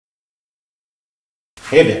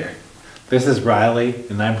Hey there, this is Riley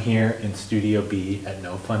and I'm here in Studio B at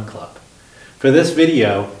No Fun Club. For this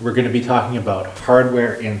video, we're going to be talking about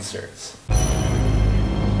hardware inserts.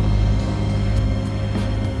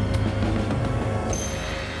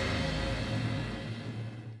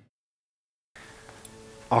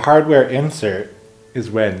 A hardware insert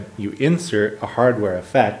is when you insert a hardware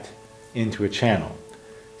effect into a channel.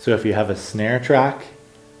 So if you have a snare track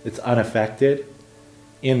that's unaffected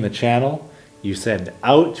in the channel, you send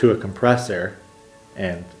out to a compressor,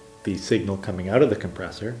 and the signal coming out of the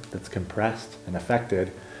compressor that's compressed and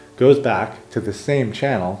affected goes back to the same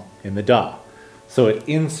channel in the DAW. So it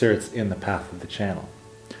inserts in the path of the channel.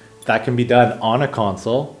 That can be done on a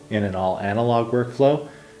console in an all analog workflow,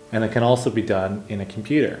 and it can also be done in a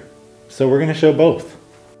computer. So we're going to show both.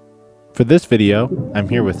 For this video, I'm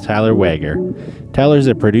here with Tyler Wager. Tyler's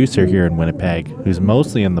a producer here in Winnipeg who's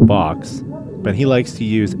mostly in the box, but he likes to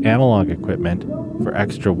use analog equipment for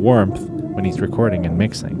extra warmth when he's recording and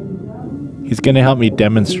mixing. He's going to help me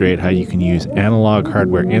demonstrate how you can use analog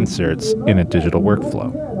hardware inserts in a digital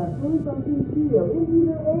workflow.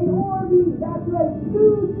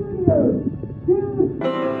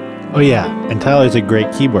 Oh yeah, and Tyler's a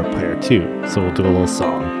great keyboard player too, so we'll do a little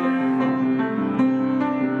song.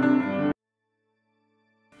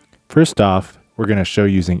 First off, we're going to show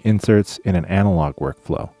using inserts in an analog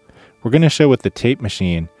workflow. We're going to show with the tape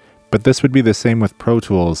machine, but this would be the same with Pro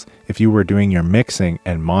Tools if you were doing your mixing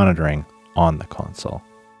and monitoring on the console.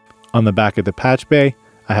 On the back of the patch bay,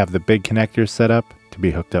 I have the big connectors set up to be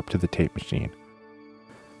hooked up to the tape machine.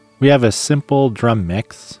 We have a simple drum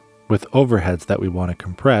mix with overheads that we want to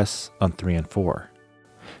compress on 3 and 4.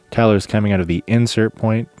 Tyler's coming out of the insert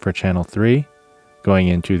point for channel 3, going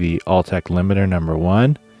into the Altec limiter number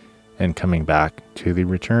 1, and coming back to the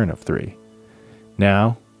return of 3.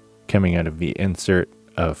 Now, coming out of the insert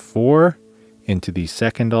of 4 into the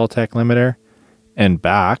second Altec limiter and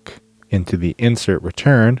back into the insert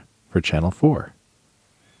return for channel 4.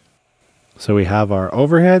 So we have our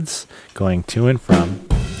overheads going to and from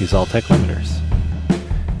these Altec limiters.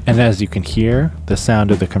 And as you can hear, the sound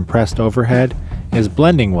of the compressed overhead is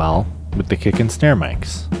blending well with the kick and snare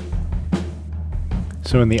mics.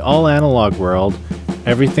 So in the all analog world,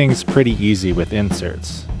 everything's pretty easy with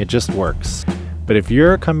inserts. It just works. But if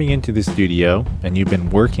you're coming into the studio and you've been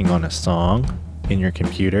working on a song in your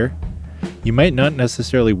computer, you might not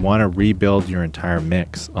necessarily want to rebuild your entire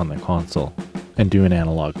mix on the console and do an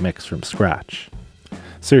analog mix from scratch.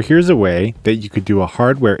 So here's a way that you could do a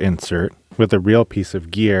hardware insert with a real piece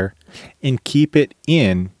of gear and keep it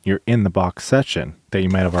in your in-the-box session that you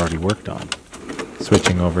might have already worked on.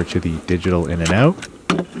 Switching over to the digital in and out,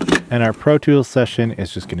 and our Pro Tools session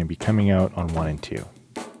is just going to be coming out on 1 and 2.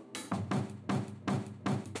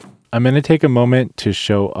 I'm going to take a moment to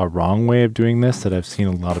show a wrong way of doing this that I've seen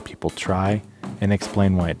a lot of people try and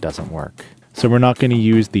explain why it doesn't work. So we're not going to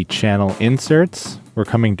use the channel inserts. We're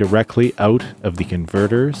coming directly out of the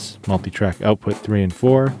converters, multi-track output 3 and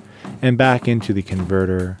 4, and back into the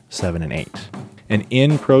converter 7 and 8. And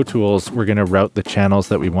in Pro Tools, we're going to route the channels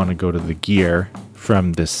that we want to go to the gear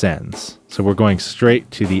from the sends. So we're going straight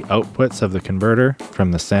to the outputs of the converter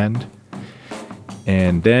from the send,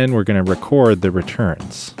 and then we're going to record the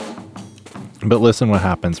returns. But listen what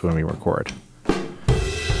happens when we record.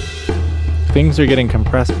 Things are getting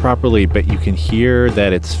compressed properly, but you can hear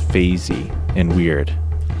that it's phasey and weird.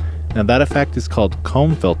 Now that effect is called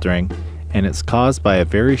comb filtering, and it's caused by a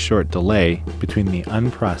very short delay between the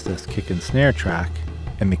unprocessed kick and snare track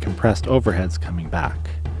and the compressed overheads coming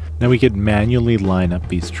back. Now we could manually line up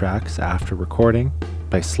these tracks after recording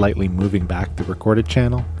by slightly moving back the recorded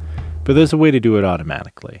channel, but there's a way to do it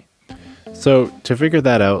automatically. So to figure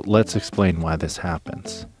that out, let's explain why this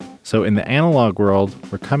happens. So in the analog world,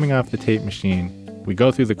 we're coming off the tape machine, we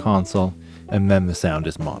go through the console, and then the sound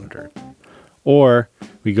is monitored. Or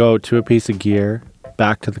we go to a piece of gear,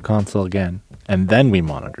 back to the console again, and then we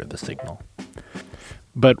monitor the signal.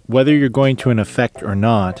 But whether you're going to an effect or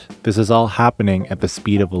not, this is all happening at the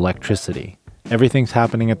speed of electricity. Everything's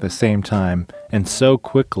happening at the same time, and so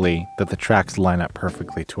quickly that the tracks line up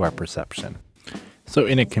perfectly to our perception. So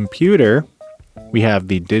in a computer, we have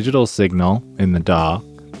the digital signal in the DAW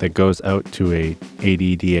that goes out to a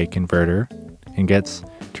AD/DA converter and gets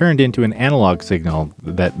turned into an analog signal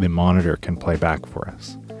that the monitor can play back for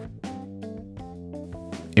us.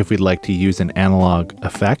 If we'd like to use an analog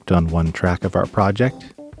effect on one track of our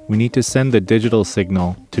project, we need to send the digital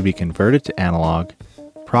signal to be converted to analog,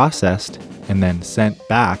 processed, and then sent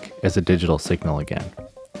back as a digital signal again.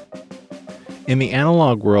 In the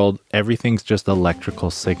analog world, everything's just electrical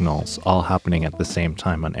signals all happening at the same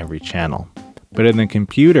time on every channel. But in the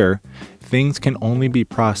computer, things can only be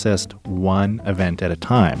processed one event at a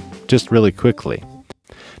time, just really quickly.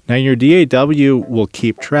 Now your DAW will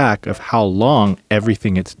keep track of how long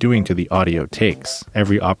everything it's doing to the audio takes,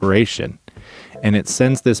 every operation, and it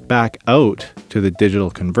sends this back out to the digital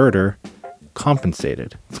converter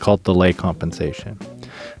compensated. It's called delay compensation.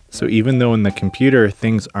 So even though in the computer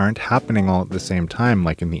things aren't happening all at the same time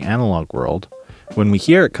like in the analog world, when we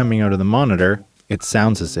hear it coming out of the monitor, it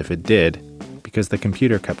sounds as if it did because the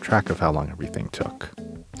computer kept track of how long everything took.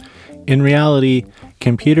 In reality,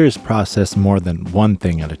 computers process more than one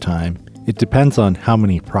thing at a time. It depends on how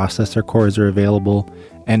many processor cores are available,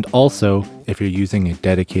 and also if you're using a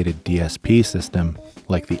dedicated DSP system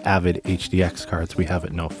like the Avid HDX cards we have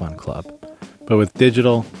at No Fun Club. But with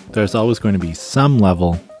digital, there's always going to be some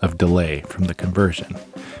level of delay from the conversion.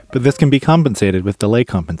 But this can be compensated with delay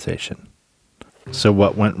compensation. So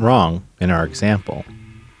what went wrong in our example?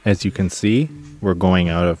 As you can see, we're going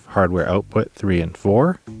out of hardware output 3 and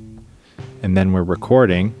 4, and then we're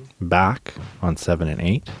recording back on 7 and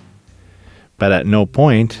 8. But at no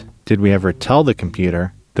point did we ever tell the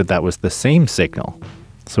computer that that was the same signal,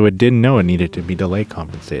 so it didn't know it needed to be delay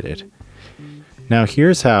compensated. Now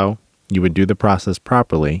here's how you would do the process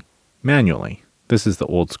properly, manually. This is the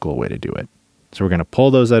old school way to do it. So we're going to pull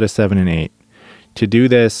those out of 7 and 8. To do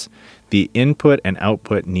this, the input and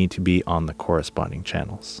output need to be on the corresponding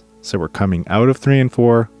channels. So we're coming out of 3 and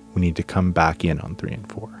 4, we need to come back in on 3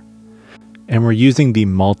 and 4. And we're using the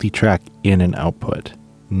multi-track in and output,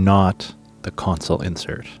 not the console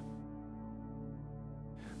insert.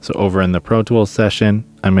 So over in the Pro Tools session,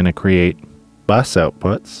 I'm going to create bus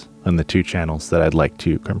outputs on the 2 channels that I'd like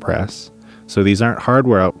to compress. So these aren't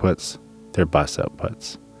hardware outputs, they're bus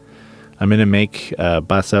outputs. I'm going to make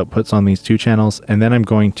bus outputs on these 2 channels, and then I'm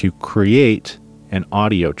going to create an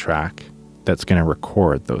audio track that's going to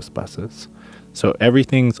record those buses. So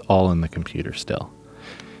everything's all in the computer still.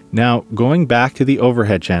 Now, going back to the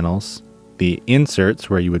overhead channels, the inserts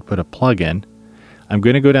where you would put a plug-in, I'm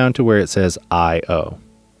going to go down to where it says I/O.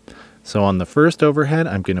 So on the first overhead,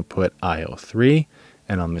 I'm going to put I/O3,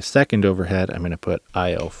 and on the second overhead, I'm going to put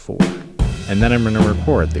I/O4. And then I'm going to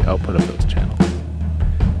record the output of those channels.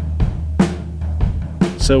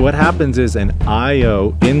 So what happens is an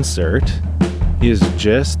I/O insert is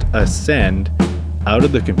just a send out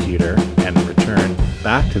of the computer and return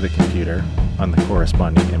back to the computer on the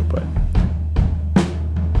corresponding input.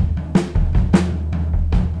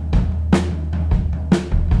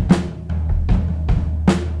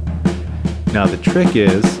 Now the trick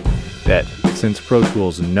is that since Pro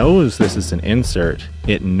Tools knows this is an insert,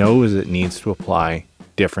 it knows it needs to apply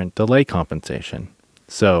different delay compensation.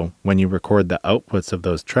 So when you record the outputs of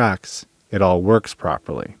those tracks, it all works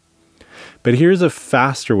properly. But here's a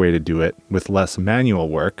faster way to do it with less manual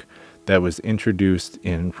work that was introduced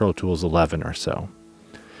in Pro Tools 11 or so.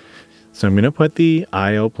 So I'm going to put the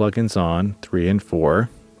I/O plugins on 3 and 4,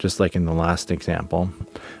 just like in the last example.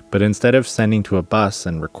 But instead of sending to a bus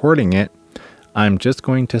and recording it, I'm just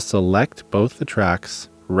going to select both the tracks,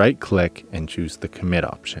 right-click, and choose the commit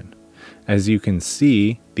option. As you can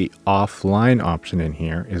see, the offline option in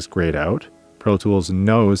here is grayed out. Pro Tools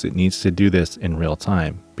knows it needs to do this in real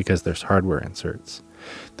time because there's hardware inserts.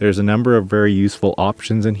 There's a number of very useful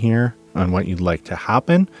options in here on what you'd like to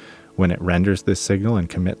happen when it renders this signal and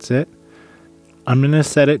commits it. I'm going to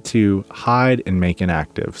set it to hide and make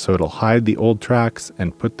inactive, so it'll hide the old tracks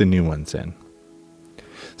and put the new ones in.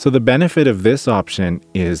 So the benefit of this option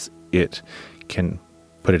is it can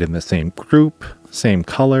put it in the same group, same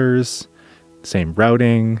colors, same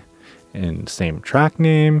routing, and same track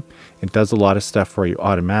name. It does a lot of stuff for you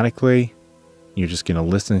automatically. You're just going to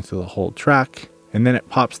listen to the whole track, and then it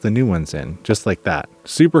pops the new ones in, just like that.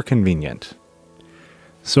 Super convenient.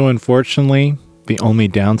 So unfortunately, the only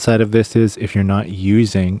downside of this is if you're not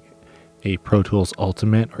using a Pro Tools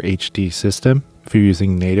Ultimate or HD system, if you're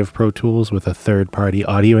using native Pro Tools with a third-party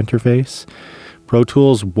audio interface, Pro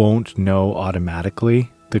Tools won't know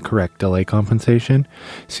automatically the correct delay compensation,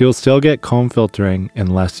 so you'll still get comb filtering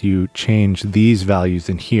unless you change these values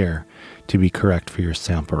in here to be correct for your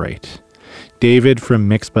sample rate. David from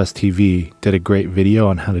Mixbus TV did a great video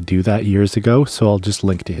on how to do that years ago, so I'll just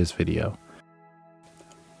link to his video.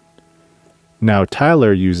 Now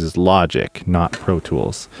Tyler uses Logic, not Pro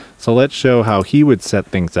Tools, so let's show how he would set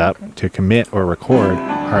things up to commit or record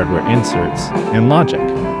hardware inserts in Logic.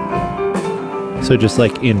 So just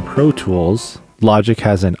like in Pro Tools, Logic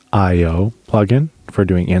has an I/O plugin for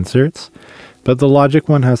doing inserts, but the Logic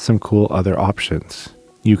one has some cool other options.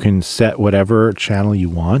 You can set whatever channel you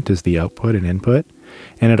want as the output and input,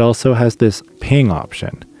 and it also has this ping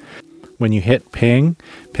option. When you hit ping,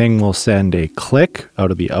 ping will send a click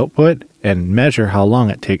out of the output and measure how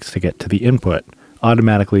long it takes to get to the input,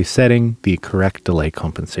 automatically setting the correct delay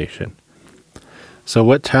compensation. So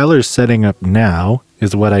what Tyler's setting up now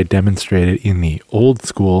is what I demonstrated in the old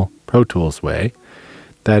school Pro Tools way.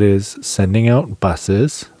 That is sending out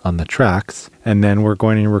buses on the tracks, and then we're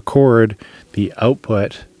going to record the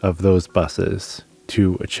output of those buses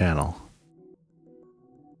to a channel.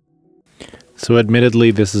 So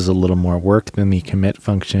admittedly, this is a little more work than the commit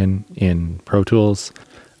function in Pro Tools.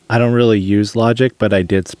 I don't really use Logic, but I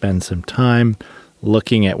did spend some time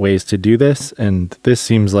looking at ways to do this, and this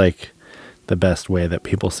seems like the best way that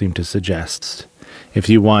people seem to suggest. If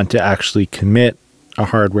you want to actually commit a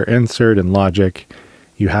hardware insert in Logic,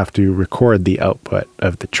 you have to record the output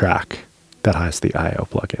of the track that has the I/O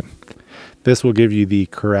plugin. This will give you the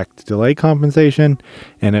correct delay compensation,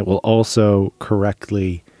 and it will also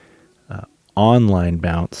correctly online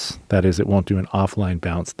bounce. That is, it won't do an offline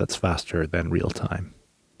bounce that's faster than real time.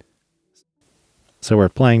 So we're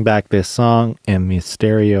playing back this song, and the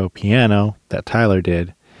stereo piano that Tyler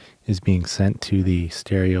did is being sent to the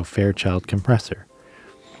stereo Fairchild compressor.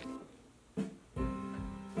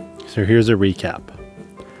 So here's a recap.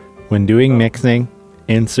 When doing mixing,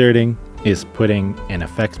 inserting is putting an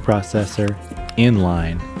effects processor in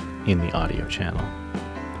line in the audio channel.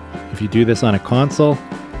 If you do this on a console,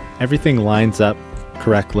 everything lines up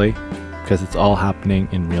correctly because it's all happening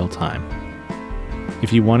in real time.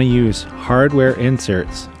 If you want to use hardware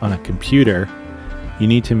inserts on a computer, you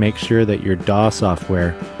need to make sure that your DAW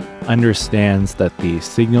software understands that the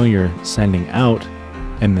signal you're sending out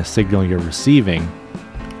and the signal you're receiving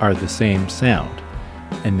are the same sound,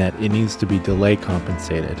 and that it needs to be delay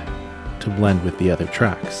compensated to blend with the other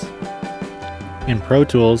tracks. In Pro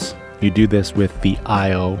Tools, you do this with the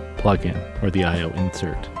I/O plugin or the I/O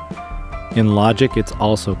insert. In Logic, it's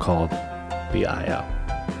also called the I/O.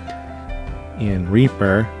 In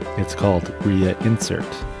Reaper, it's called RIA Insert.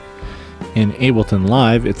 In Ableton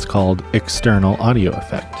Live, it's called External Audio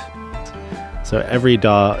Effect. So every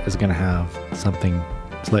DAW is going to have something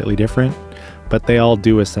slightly different, but they all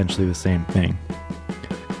do essentially the same thing.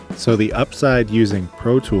 So the upside using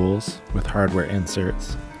Pro Tools with hardware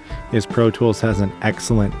inserts is Pro Tools has an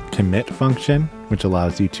excellent commit function, which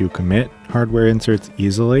allows you to commit hardware inserts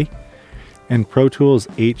easily. And Pro Tools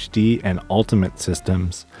HD and Ultimate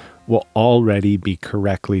systems will already be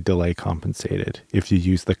correctly delay compensated if you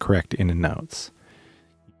use the correct in and outs.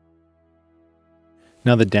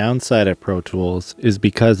 Now the downside of Pro Tools is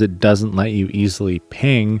because it doesn't let you easily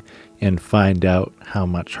ping and find out how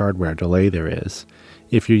much hardware delay there is.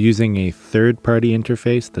 If you're using a third-party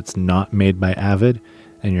interface that's not made by Avid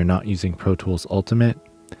and you're not using Pro Tools Ultimate,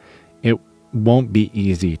 it won't be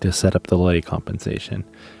easy to set up delay compensation.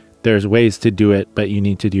 There's ways to do it, but you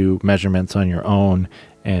need to do measurements on your own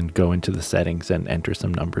and go into the settings and enter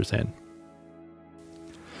some numbers in.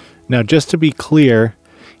 Now, just to be clear,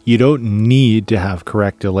 you don't need to have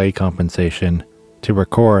correct delay compensation to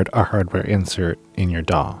record a hardware insert in your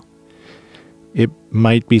DAW. It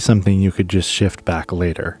might be something you could just shift back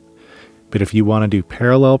later. But if you want to do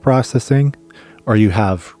parallel processing, or you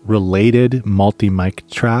have related multi-mic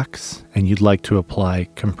tracks and you'd like to apply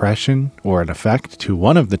compression or an effect to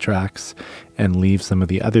one of the tracks and leave some of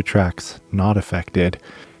the other tracks not affected,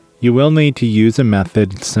 you will need to use a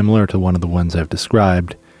method similar to one of the ones I've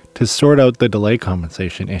described to sort out the delay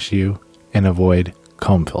compensation issue and avoid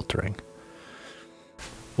comb filtering.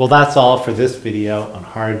 Well, that's all for this video on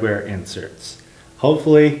hardware inserts.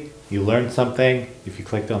 Hopefully you learned something if you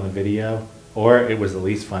clicked on the video, or it was at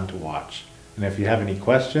least fun to watch. And if you have any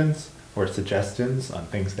questions or suggestions on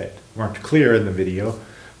things that weren't clear in the video,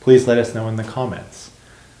 please let us know in the comments.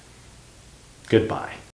 Goodbye.